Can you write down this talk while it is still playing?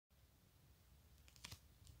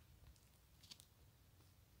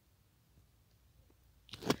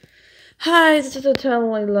Hi, this is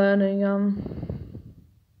Eternally Learning.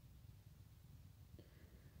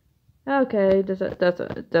 Okay, that's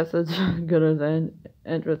as good as an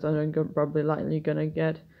interest as I'm probably likely gonna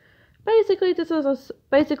get. Basically this is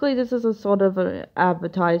a sort of an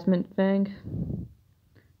advertisement thing,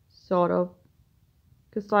 sort of.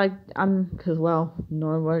 Cause like cause well,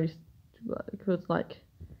 no worries, cause like,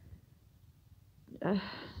 uh,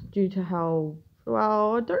 due to how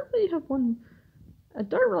well I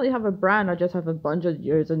don't really have a brand. I just have a bunch of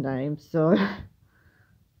usernames, so.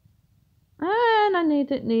 And I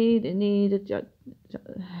need it just.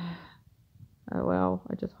 Oh well,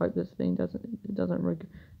 I just hope this thing doesn't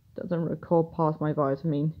record past my voice. I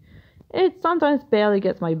mean, it sometimes barely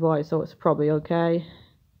gets my voice, so it's probably okay.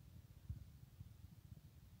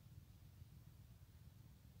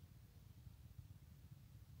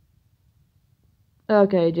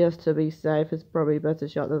 Okay, just to be safe, it's probably best to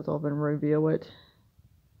shut this off and review it.